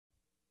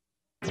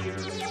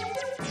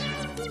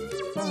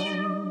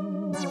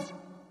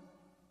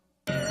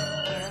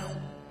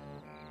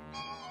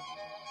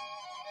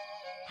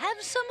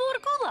Have some more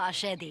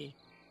goulash, Eddie.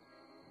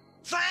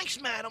 Thanks,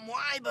 Madam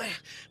Y, but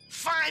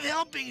 5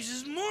 helpings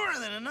is more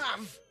than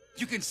enough.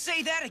 You can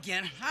say that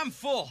again. I'm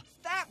full.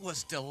 That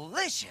was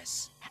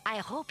delicious. I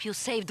hope you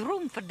saved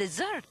room for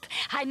dessert.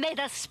 I made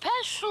a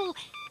special...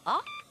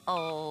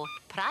 Uh-oh.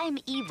 Prime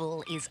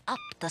Evil is up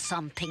to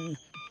something.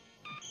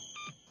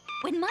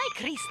 When my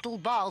crystal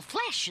ball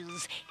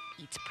flashes,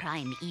 it's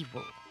Prime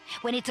Evil.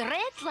 When it's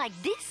red like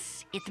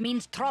this, it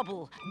means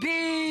trouble.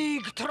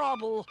 Big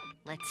trouble.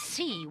 Let's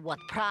see what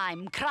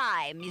Prime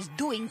Crime is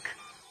doing.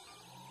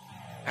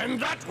 And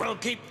that will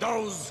keep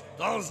those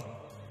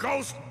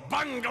Ghost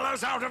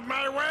Bunglers out of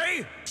my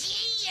way?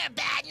 Gee, your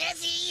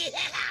badness.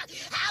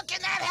 How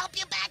can that help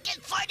you back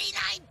in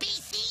 49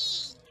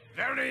 BC?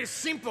 Very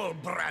simple,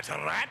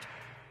 Brat-a-Rat.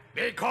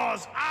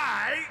 Because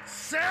I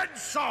said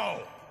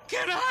so.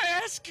 Can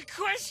I ask a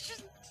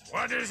question?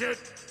 What is it?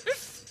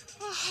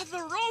 If the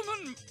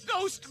Roman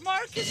ghost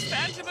Marcus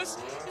Phantomus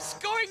is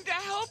going to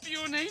help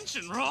you in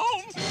ancient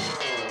Rome,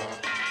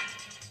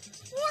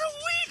 what are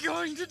we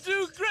going to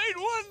do, Great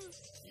One?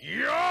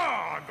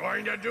 You're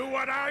going to do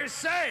what I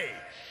say.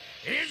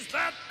 Is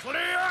that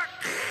clear?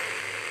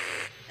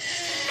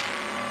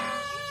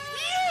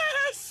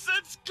 Yes,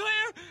 it's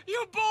clear,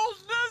 your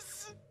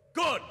boldness.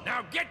 Good.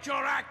 Now get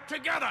your act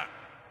together.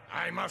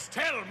 I must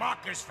tell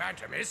Marcus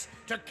Phantomus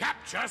to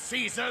capture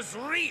Caesar's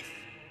wreath.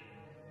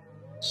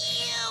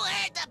 You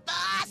heard the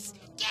boss.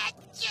 Get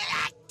your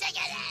act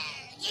together.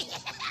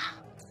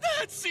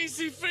 That's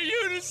easy for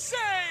you to say.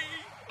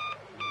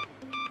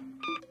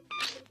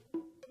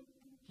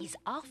 He's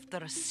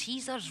after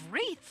Caesar's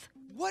wreath.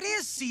 What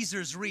is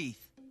Caesar's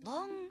wreath?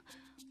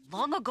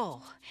 Long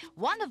ago,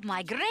 one of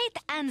my great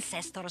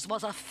ancestors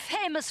was a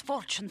famous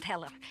fortune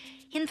teller.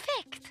 In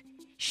fact,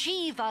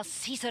 she was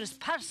Caesar's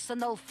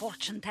personal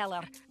fortune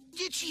teller.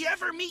 Did she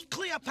ever meet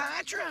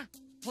Cleopatra?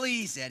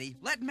 Please, Eddie,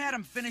 let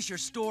Madam finish her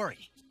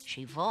story.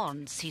 She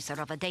warned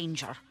Caesar of a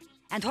danger,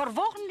 and her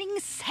warning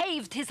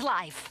saved his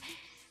life.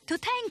 To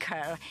thank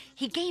her,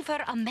 he gave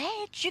her a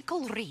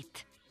magical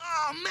wreath.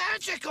 Oh,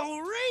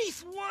 magical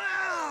wreath!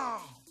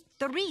 Wow!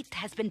 The wreath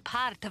has been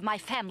part of my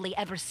family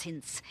ever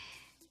since.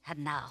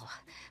 And now,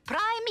 Prime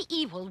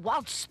Evil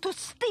wants to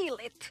steal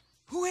it.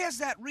 Who has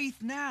that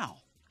wreath now?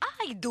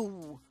 I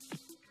do.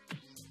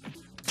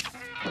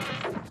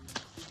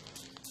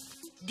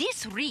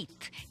 This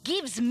wreath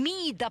gives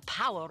me the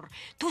power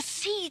to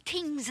see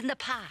things in the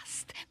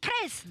past,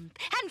 present,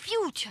 and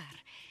future.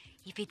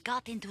 If it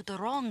got into the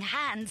wrong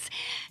hands,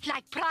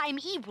 like Prime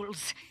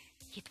Evil's,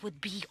 it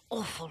would be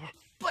awful.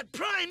 But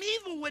Prime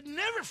Evil would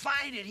never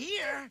find it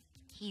here.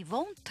 He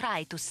won't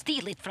try to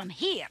steal it from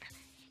here.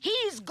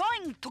 He's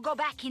going to go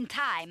back in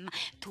time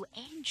to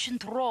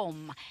ancient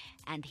Rome,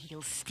 and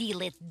he'll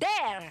steal it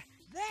there.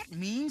 That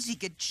means he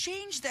could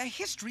change the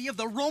history of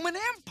the Roman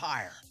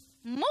Empire.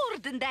 More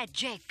than that,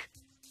 Jake.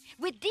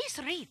 With this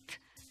wreath,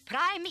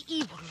 Prime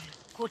Evil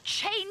could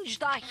change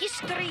the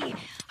history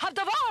of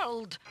the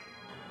world.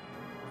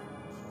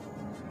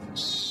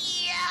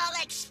 Yeah,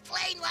 I'll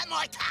explain one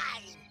more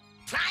time.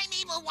 Prime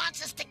Evil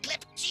wants us to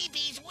clip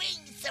GB's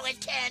wings so it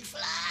can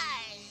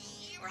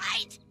fly,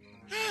 right?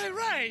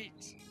 Right.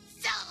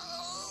 So,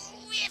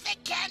 if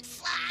it can't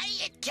fly,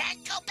 it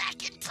can't go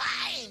back in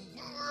time,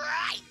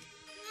 right?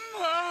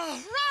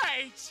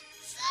 Right.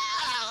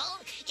 So,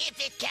 if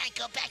it can't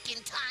go back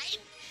in time,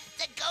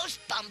 the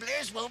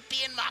Ghostbunglers won't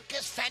be in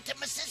Marcus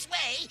Phantomus's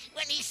way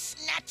when he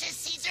snatches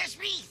Caesar's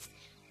wreath.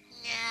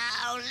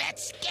 Now,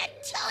 let's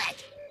get to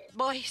it.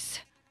 Boys,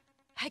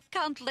 I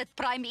can't let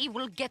Prime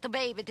Evil get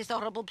away with this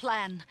horrible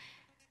plan.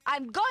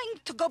 I'm going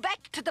to go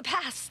back to the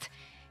past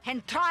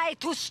and try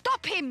to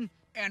stop him.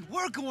 And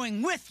we're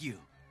going with you.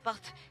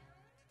 But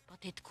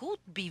it could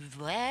be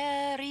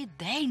very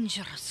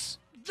dangerous.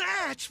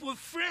 That's what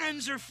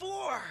friends are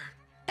for.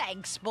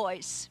 Thanks,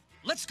 boys.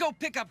 Let's go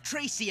pick up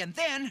Tracy and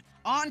then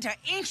on to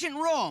ancient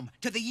Rome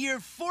to the year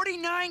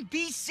 49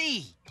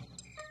 BC.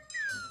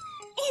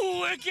 Oh,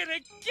 we're gonna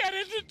get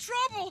into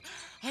trouble.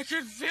 I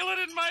can feel it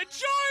in my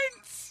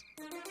joints.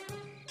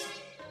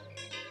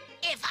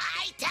 If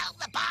I tell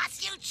the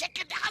boss you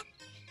chickened out,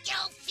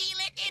 you'll feel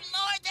it in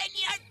more than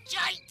your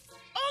joints.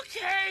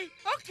 Okay.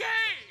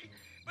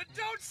 But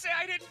don't say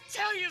I didn't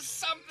tell you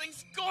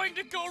something's going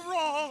to go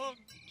wrong.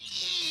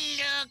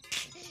 Look,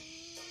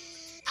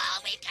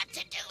 all we've got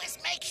to do is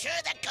make sure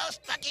the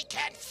Ghost Buggy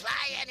can't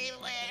fly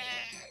anywhere.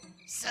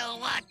 So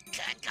what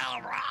could go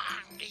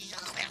wrong?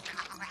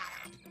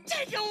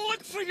 Take a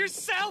look for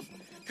yourself.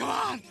 Come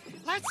on,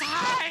 let's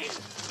hide.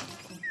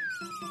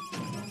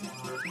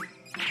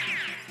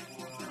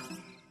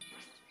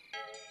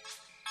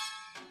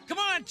 Come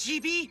on,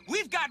 GB,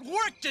 we've got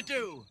work to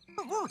do.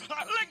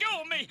 Let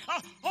go of me.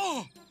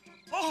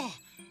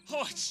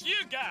 It's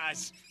you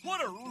guys.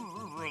 What a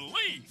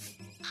relief.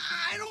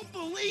 I don't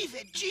believe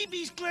it.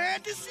 GB's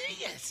glad to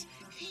see us.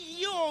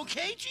 You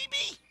okay,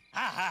 GB?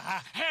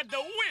 I had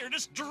the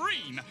weirdest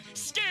dream.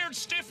 Scared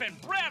Stiff and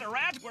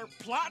Brat-a-Rat were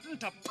plotting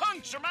to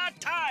puncture my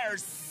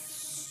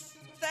tires.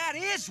 That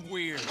is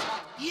weird.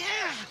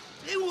 Yeah,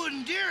 they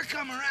wouldn't dare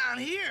come around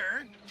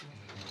here.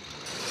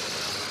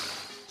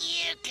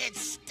 You can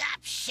stop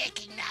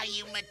shaking now,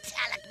 you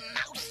metallic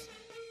mouse.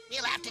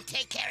 We'll have to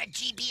take care of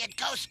GB at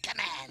Ghost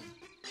Command.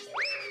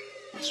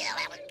 Yeah,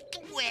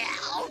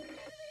 well,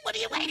 what are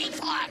you waiting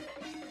for?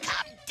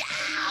 Come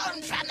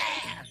down from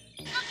there.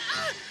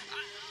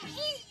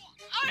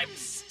 I'm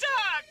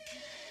stuck.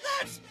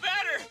 That's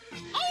better.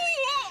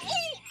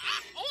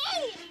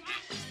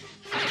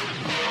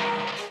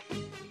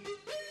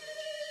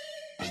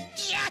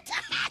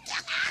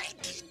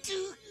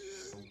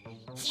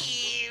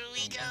 Here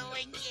we go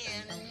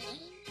again.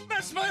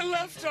 That's my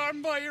left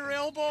arm by your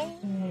elbow.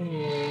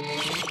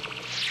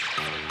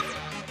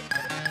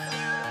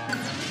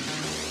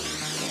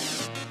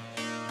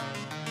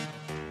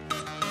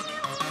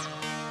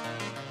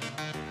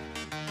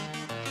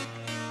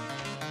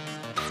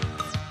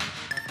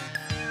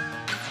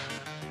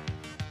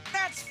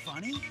 That's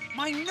funny.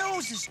 My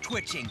nose is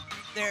twitching.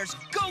 There's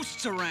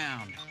ghosts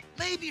around.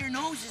 Maybe your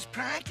nose is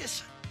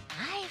practicing.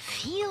 I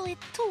feel it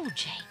too,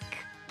 Jake.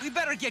 We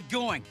better get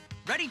going.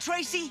 Ready,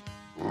 Tracy?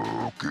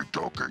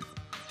 Okie-dokie.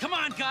 Come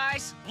on,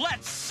 guys.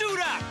 Let's suit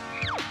up.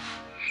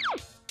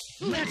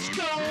 Let's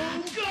go,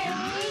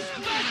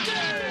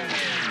 Ghostbusters!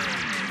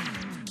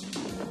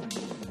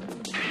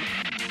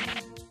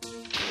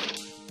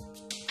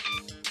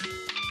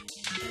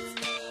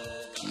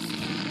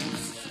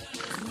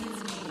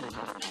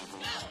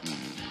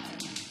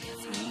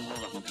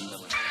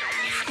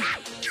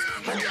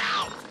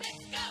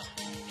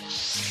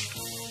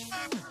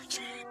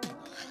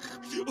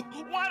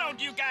 Why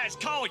don't you guys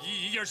call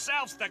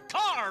yourselves the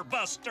Car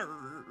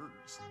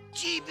Busters?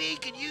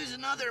 GB could use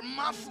another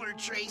muffler,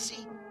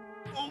 Tracy.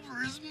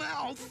 Over his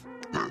mouth.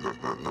 Ha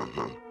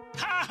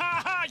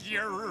ha ha!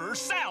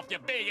 Yourself, you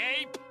big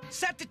ape!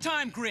 Set the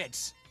time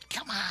grids.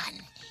 Come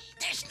on.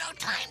 There's no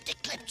time to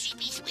clip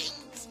GB's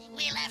wings.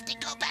 We'll have to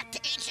go back to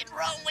ancient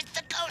Rome with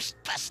the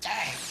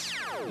Ghostbusters.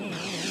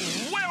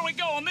 Where are we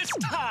going this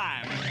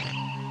time?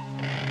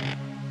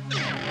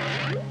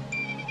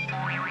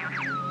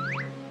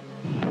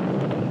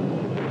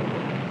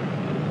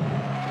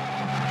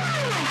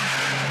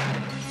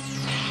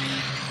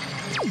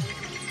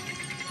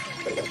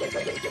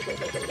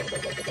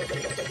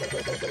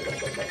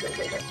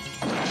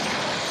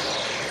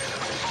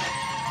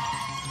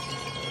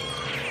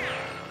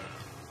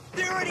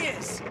 There it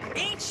is,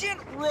 ancient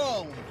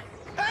Rome.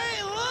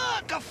 Hey,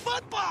 look, a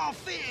football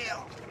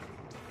field.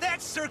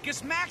 That's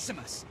Circus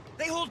Maximus.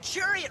 They hold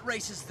chariot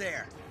races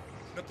there.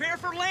 Prepare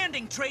for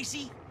landing,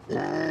 Tracy.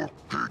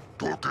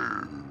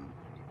 Okie-dokie.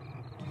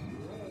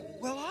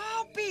 Well,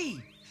 I'll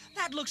be.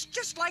 That looks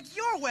just like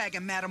your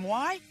wagon, Madam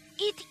Y.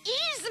 It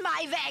is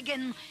my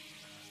wagon.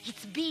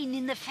 It's been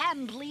in the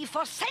family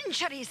for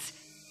centuries.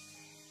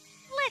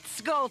 Let's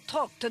go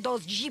talk to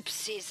those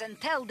gypsies and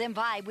tell them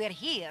why we're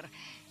here.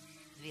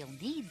 We'll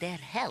need their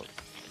help.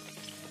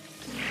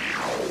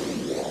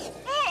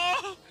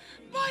 Oh,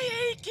 my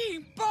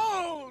aching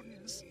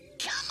bones.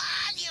 Come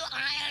on, you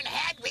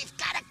ironhead. We've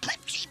got to clip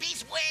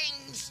GB's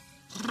wings.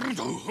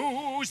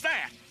 Who's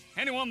that?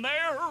 Anyone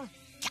there?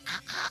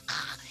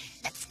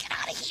 Let's get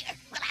out of here.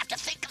 We'll have to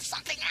think of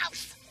something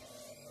else.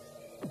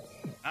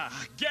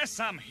 Guess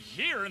I'm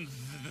hearing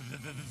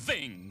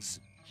things.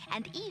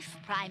 And if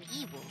Prime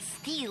Evil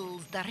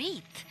steals the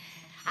wreath,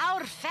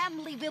 our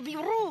family will be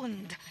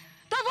ruined.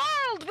 The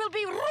world will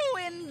be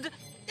ruined.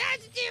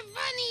 That's the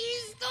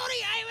funniest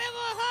story I've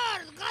ever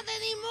heard. Got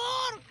any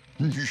more?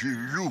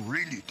 You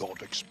really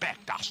don't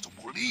expect us to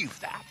believe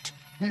that.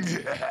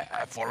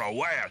 For a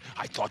while,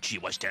 I thought she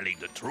was telling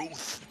the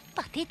truth.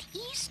 But it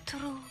is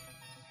true.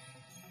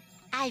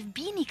 I've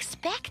been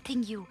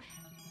expecting you.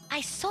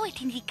 I saw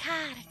it in the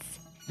cards.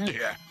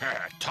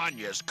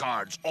 Tanya's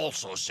cards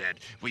also said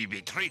we'd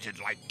be treated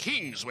like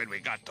kings when we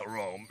got to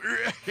Rome.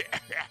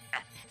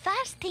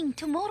 First thing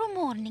tomorrow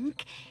morning,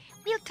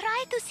 we'll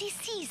try to see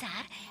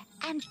Caesar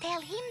and tell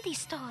him the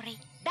story.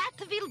 That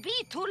will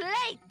be too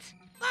late.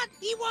 But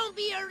he won't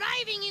be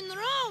arriving in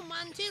Rome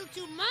until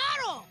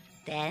tomorrow.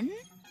 Then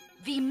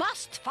we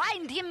must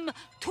find him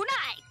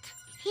tonight.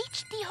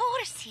 Hitch the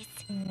horses.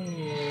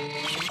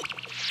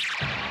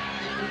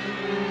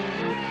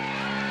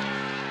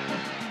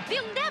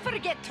 We'll never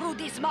get through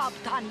this mob,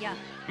 Tanya.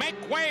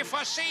 Make way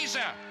for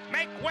Caesar!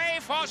 Make way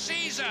for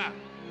Caesar!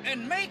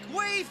 And make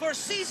way for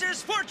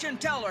Caesar's fortune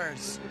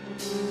tellers.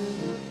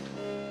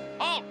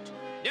 Halt!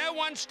 No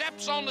one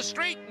steps on the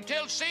street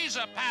until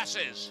Caesar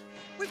passes.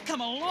 We've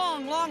come a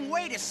long, long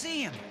way to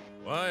see him.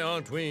 Why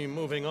aren't we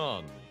moving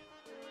on?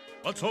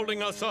 What's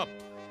holding us up?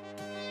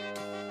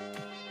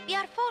 We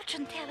are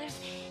fortune tellers.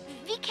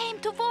 We came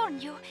to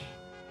warn you.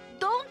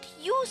 Don't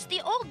use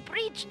the old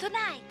bridge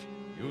tonight.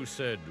 You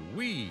said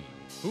we.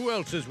 Who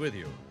else is with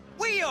you?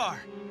 We are.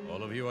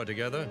 All of you are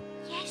together?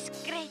 Yes,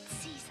 great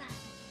Caesar.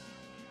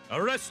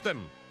 Arrest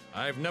them!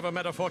 I've never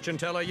met a fortune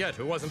teller yet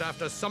who wasn't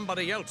after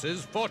somebody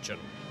else's fortune.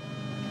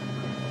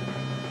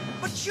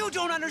 But you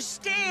don't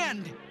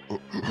understand.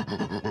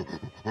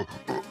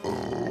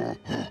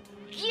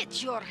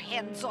 Get your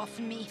hands off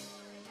me.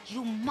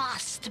 You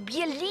must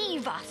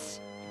believe us.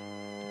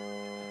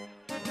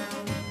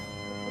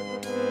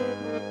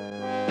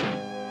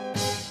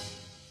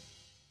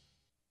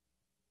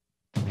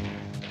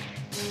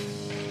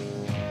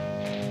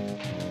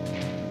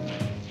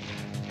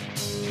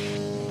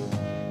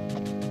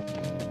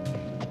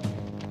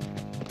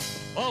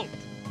 Halt!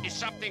 Is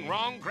something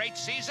wrong, Great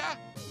Caesar?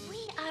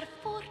 We are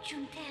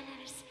fortune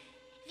tellers.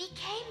 We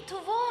came to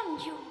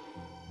warn you.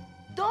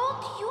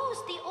 Don't use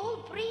the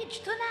old bridge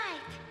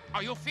tonight.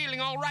 Are you feeling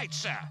all right,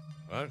 sir?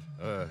 What?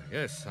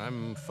 Yes,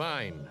 I'm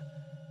fine.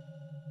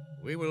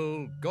 We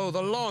will go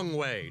the long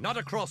way, not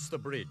across the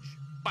bridge.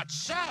 But,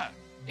 sir,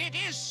 it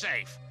is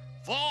safe.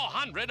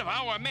 400 of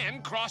our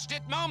men crossed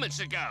it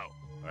moments ago.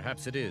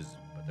 Perhaps it is,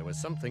 but there was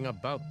something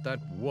about that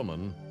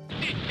woman.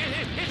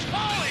 It's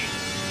falling!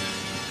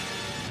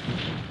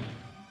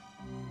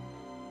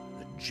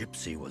 The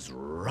gypsy was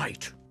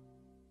right.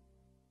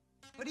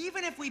 But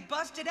even if we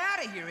busted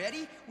out of here,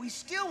 Eddie, we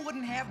still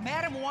wouldn't have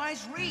Madam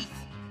Y's wreath.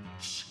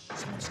 Shh,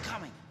 someone's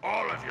coming.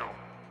 All of you,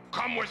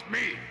 come with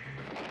me.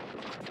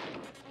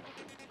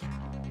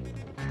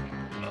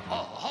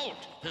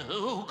 Halt!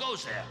 Who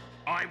goes there?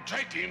 I'm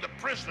taking the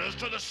prisoners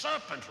to the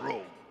serpent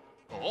room.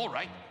 Oh, all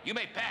right, you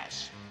may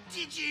pass.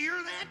 Did you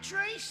hear that,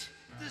 Trace?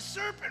 The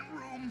serpent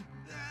room.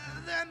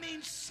 That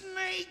means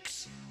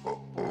snakes.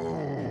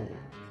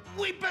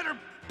 We better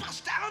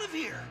bust out of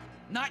here.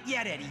 Not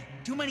yet, Eddie.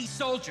 Too many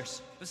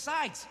soldiers.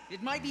 Besides,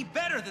 it might be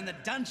better than the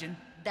dungeon.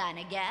 Then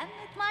again,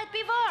 it might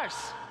be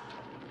worse.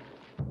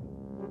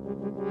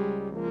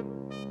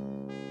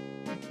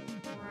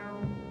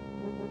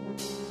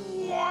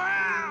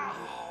 Wow!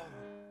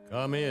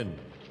 Come in.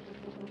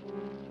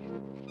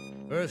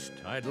 First,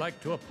 I'd like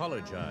to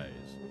apologize.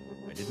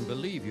 I didn't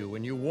believe you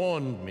when you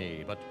warned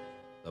me, but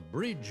the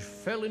bridge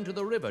fell into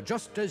the river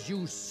just as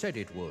you said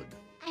it would.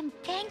 I'm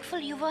thankful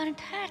you weren't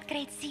hurt,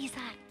 Great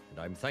Caesar. And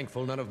I'm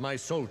thankful none of my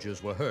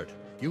soldiers were hurt.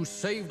 You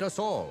saved us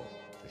all.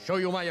 To show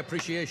you my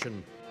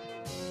appreciation,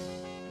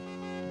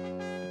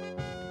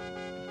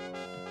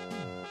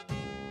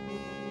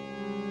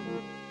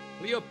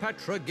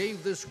 Cleopatra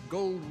gave this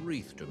gold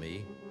wreath to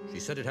me. She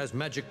said it has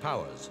magic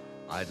powers.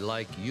 I'd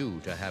like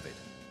you to have it.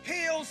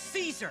 Hail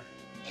Caesar!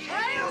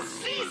 Hail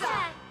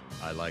Caesar!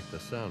 I like the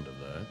sound of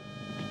that.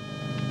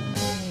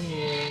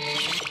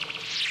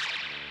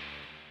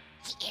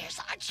 Here's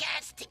our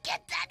chance to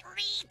get that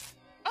wreath.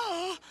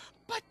 Oh,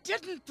 but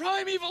didn't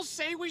Primeval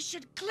say we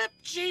should clip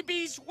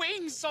GB's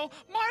wings so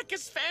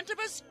Marcus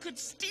Phantomus could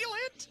steal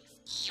it?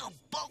 You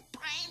boat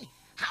brain.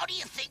 How do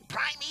you think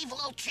Primeval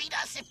will treat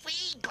us if we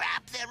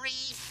grab the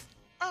wreath?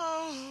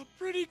 Oh,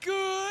 pretty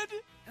good.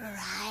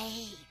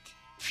 Right.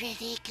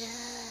 Pretty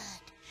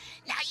good.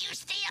 Now you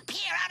stay up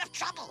here out of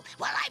trouble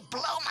while I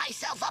blow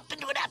myself up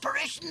into an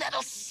apparition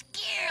that'll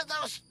scare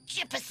those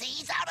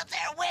gypsies out of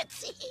their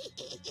wits.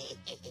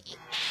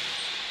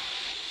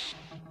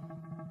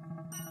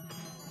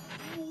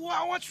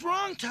 Well, what's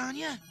wrong,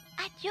 Tanya?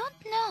 I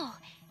don't know.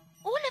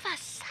 All of a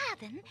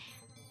sudden,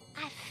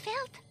 I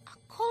felt a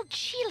cold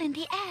chill in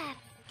the air.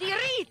 The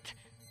wreath!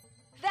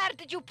 Where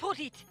did you put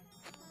it?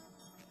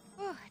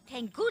 Oh,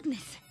 thank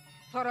goodness.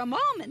 For a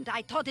moment,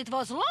 I thought it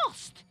was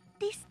lost.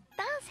 This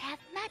does have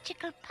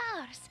magical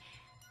powers.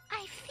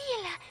 I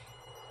feel...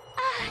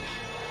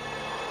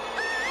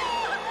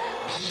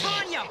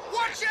 Tanya,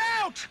 watch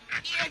out!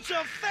 It's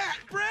a fat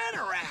bread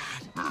rat.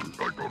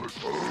 Let go of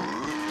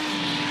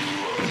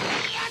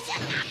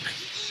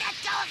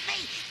me,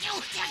 you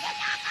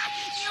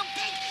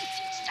big...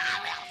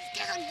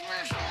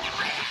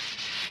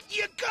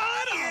 You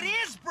got him! It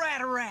is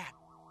Bratterat!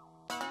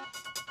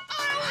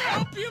 I'll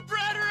help you,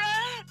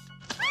 Bratterat!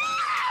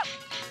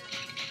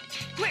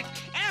 Quick,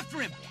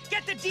 after him!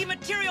 Get the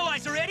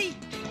dematerializer, Eddie!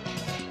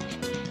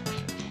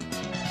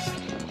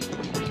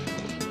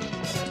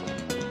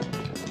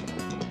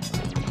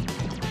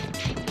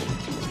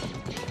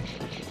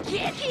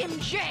 Get him,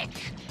 Jack!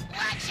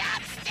 Watch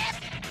out, Stiff!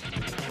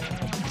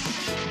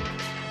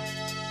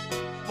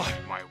 Why,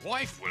 my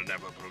wife will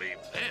never believe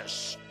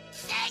this.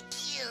 Thank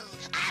you.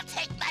 I'll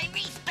take my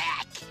wreath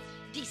back.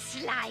 The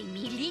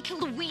slimy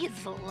little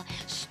weasel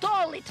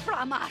stole it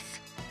from us.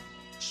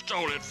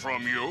 Stole it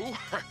from you?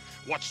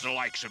 What's the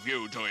likes of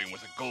you doing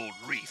with a gold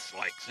wreath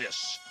like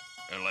this?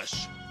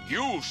 Unless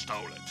you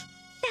stole it.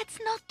 That's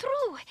not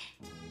true.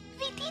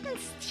 We didn't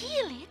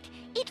steal it.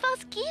 It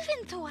was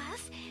given to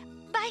us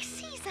by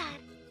Caesar.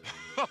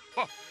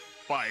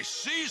 By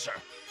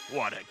Caesar?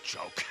 What a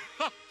joke.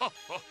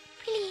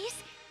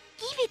 Please,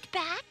 give it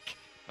back.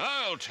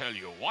 I'll tell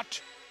you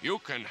what. You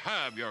can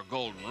have your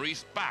golden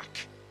wreath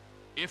back.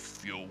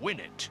 If you win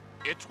it,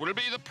 it will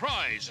be the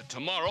prize at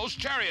tomorrow's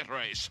chariot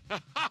race.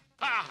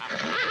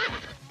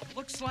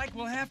 Looks like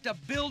we'll have to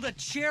build a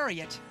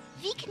chariot.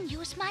 We can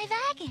use my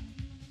wagon.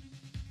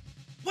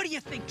 What do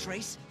you think,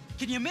 Trace?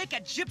 Can you make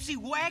a gypsy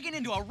wagon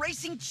into a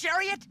racing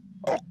chariot?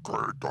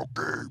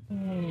 Okay.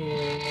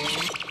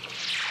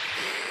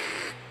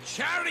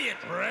 Chariot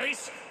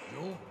race?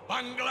 You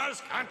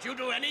bunglers, can't you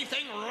do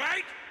anything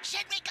right?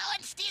 Should we go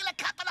and steal a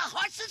couple of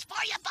horses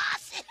for you,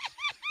 boss?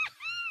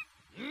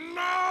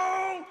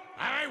 No!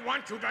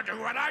 want you to do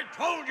what I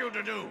told you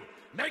to do.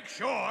 Make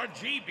sure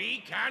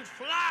GB can't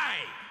fly.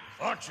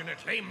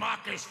 Fortunately,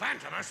 Marcus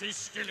Phantomus is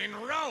still in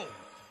Rome,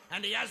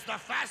 and he has the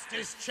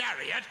fastest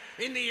chariot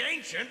in the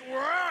ancient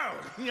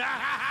world.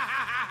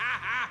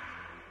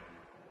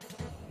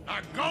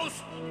 The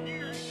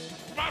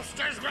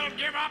Ghostbusters will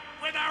give up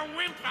with a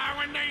whimper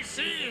when they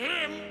see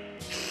him.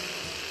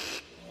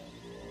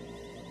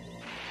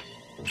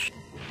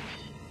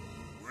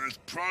 With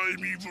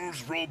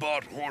Primeval's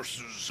robot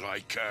horses,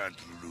 I can't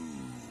lose.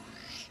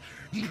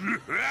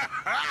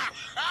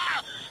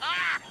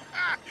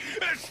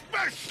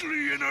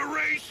 Especially in a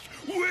race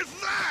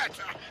with that!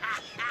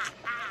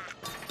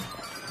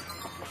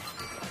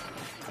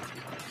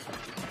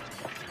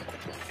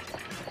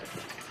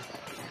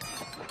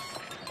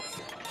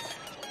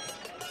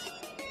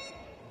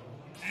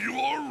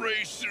 You're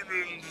racing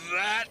in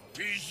that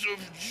piece of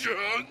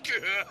junk?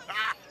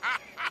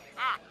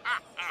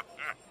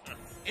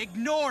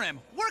 Ignore him.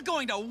 We're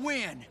going to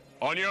win.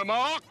 On your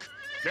mark,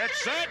 get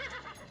set,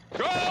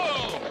 go!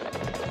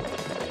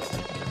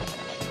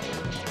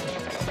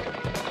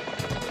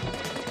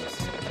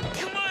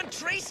 Come on,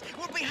 Trace.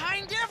 We're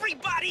behind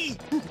everybody.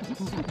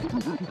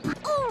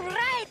 All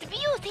right,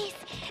 beauties.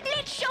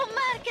 Let's show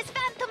Marcus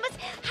Phantomus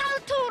how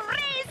to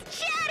race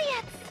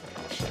chariots.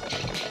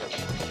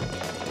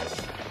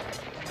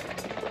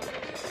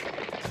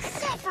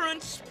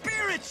 Suffering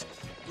spirits.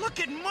 Look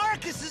at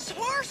Marcus's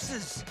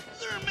horses.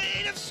 They're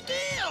made of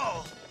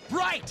steel.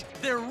 Right.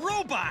 They're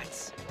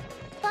robots.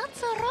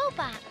 What's a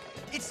robot?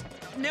 It's...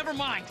 never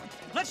mind.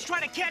 Let's try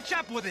to catch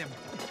up with him.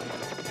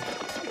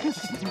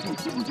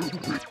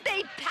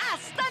 They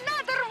passed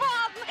another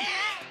one!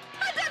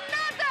 And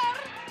another!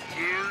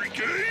 They're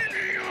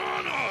gaining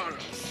on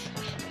us!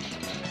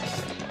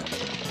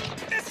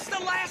 This is the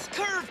last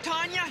curve,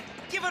 Tanya.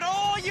 Give it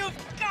all you've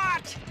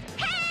got.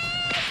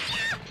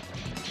 Hey!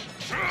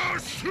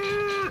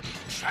 Faster!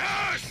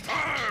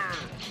 Faster!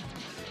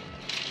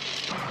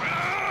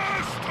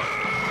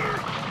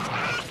 Faster!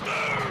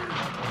 Faster!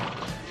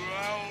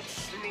 I'll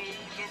slow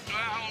them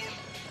down.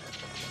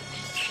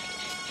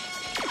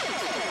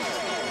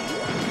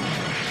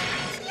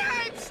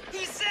 Yikes!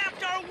 He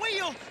zapped our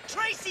wheel!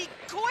 Tracy,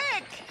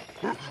 quick!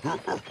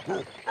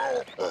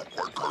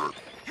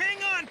 Hang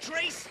on,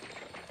 Trace.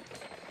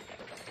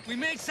 We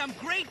made some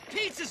great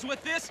pizzas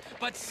with this,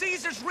 but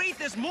Caesar's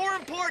wreath is more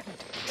important.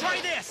 Try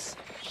this.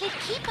 He'll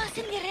keep us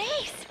in the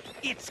race.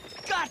 It's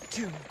got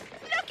to.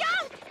 Look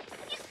out!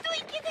 He's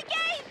doing it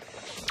again!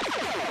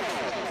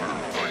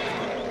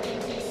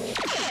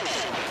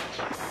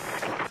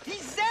 He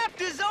zapped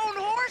his own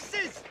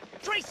horses!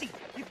 Tracy,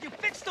 if you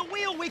fix the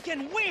wheel, we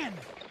can win!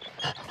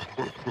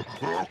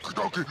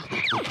 Okay.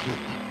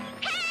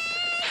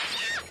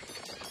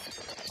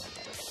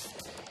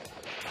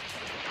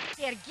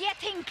 They're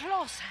getting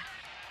closer.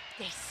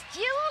 They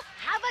still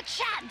have a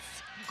chance.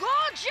 Go,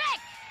 Jack!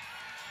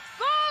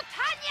 Go,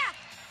 Tanya!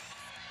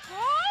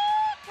 Go,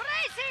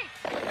 Tracy!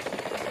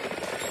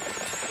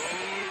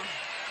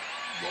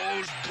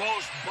 Those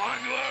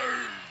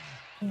Ghostbunglers!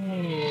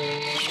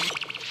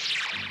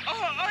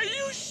 Are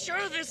you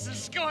sure this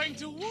is going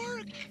to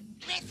work?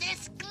 With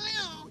this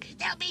glue,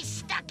 they'll be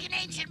stuck in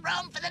ancient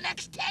Rome for the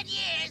next 10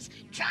 years,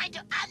 trying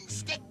to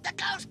unstick the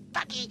Ghost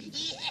Buggy.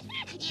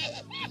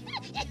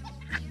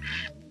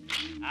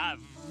 I've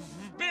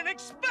been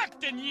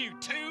expecting you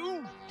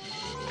two.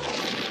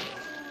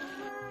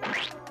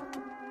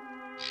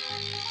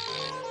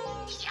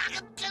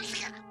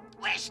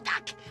 We're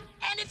stuck,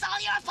 and it's all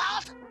your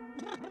fault.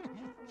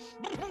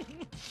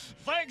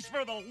 Thanks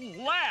for the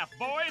laugh,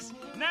 boys.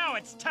 Now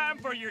it's time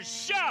for your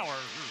shower.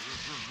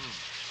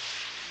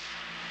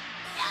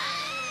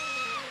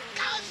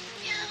 Ghost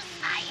juice,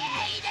 I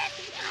hate it.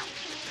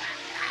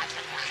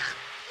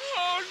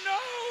 Oh, no!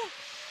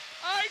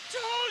 I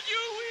told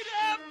you we'd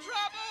have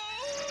trouble!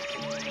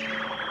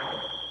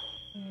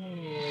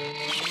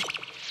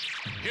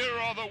 Here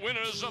are the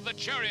winners of the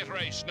chariot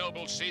race,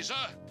 noble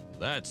Caesar.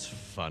 That's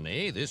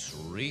funny. This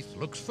wreath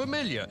looks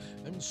familiar,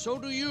 and so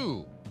do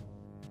you.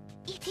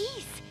 It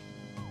is.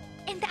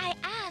 And I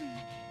am.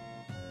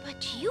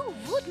 But you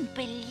wouldn't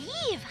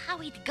believe how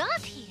it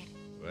got here.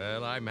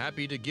 Well, I'm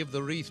happy to give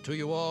the wreath to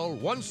you all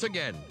once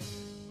again.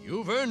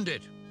 You've earned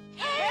it.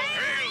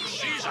 Hail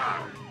Caesar!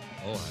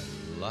 Oh,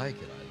 I like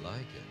it. I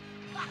like it.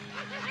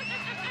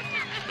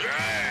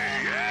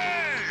 Yay!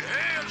 Yay!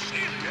 Hail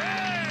Caesar!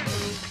 Yay!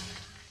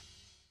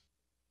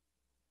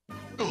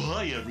 Oh,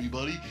 hi,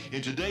 everybody.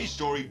 In today's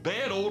story,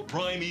 bad old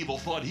Primeval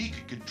thought he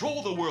could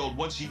control the world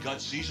once he got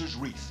Caesar's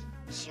wreath.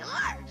 Sure,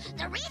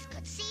 the wreath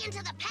could see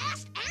into the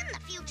past and the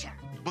future.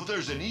 But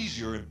there's an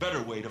easier and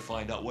better way to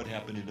find out what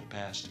happened in the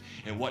past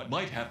and what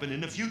might happen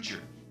in the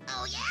future.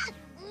 Oh, yeah?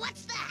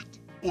 What's that?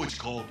 Oh, it's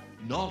called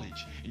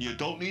knowledge, and you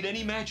don't need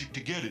any magic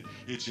to get it.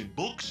 It's in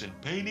books and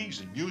paintings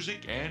and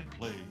music and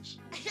plays.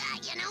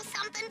 You know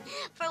something?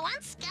 For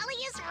once, Skelly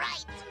is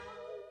right.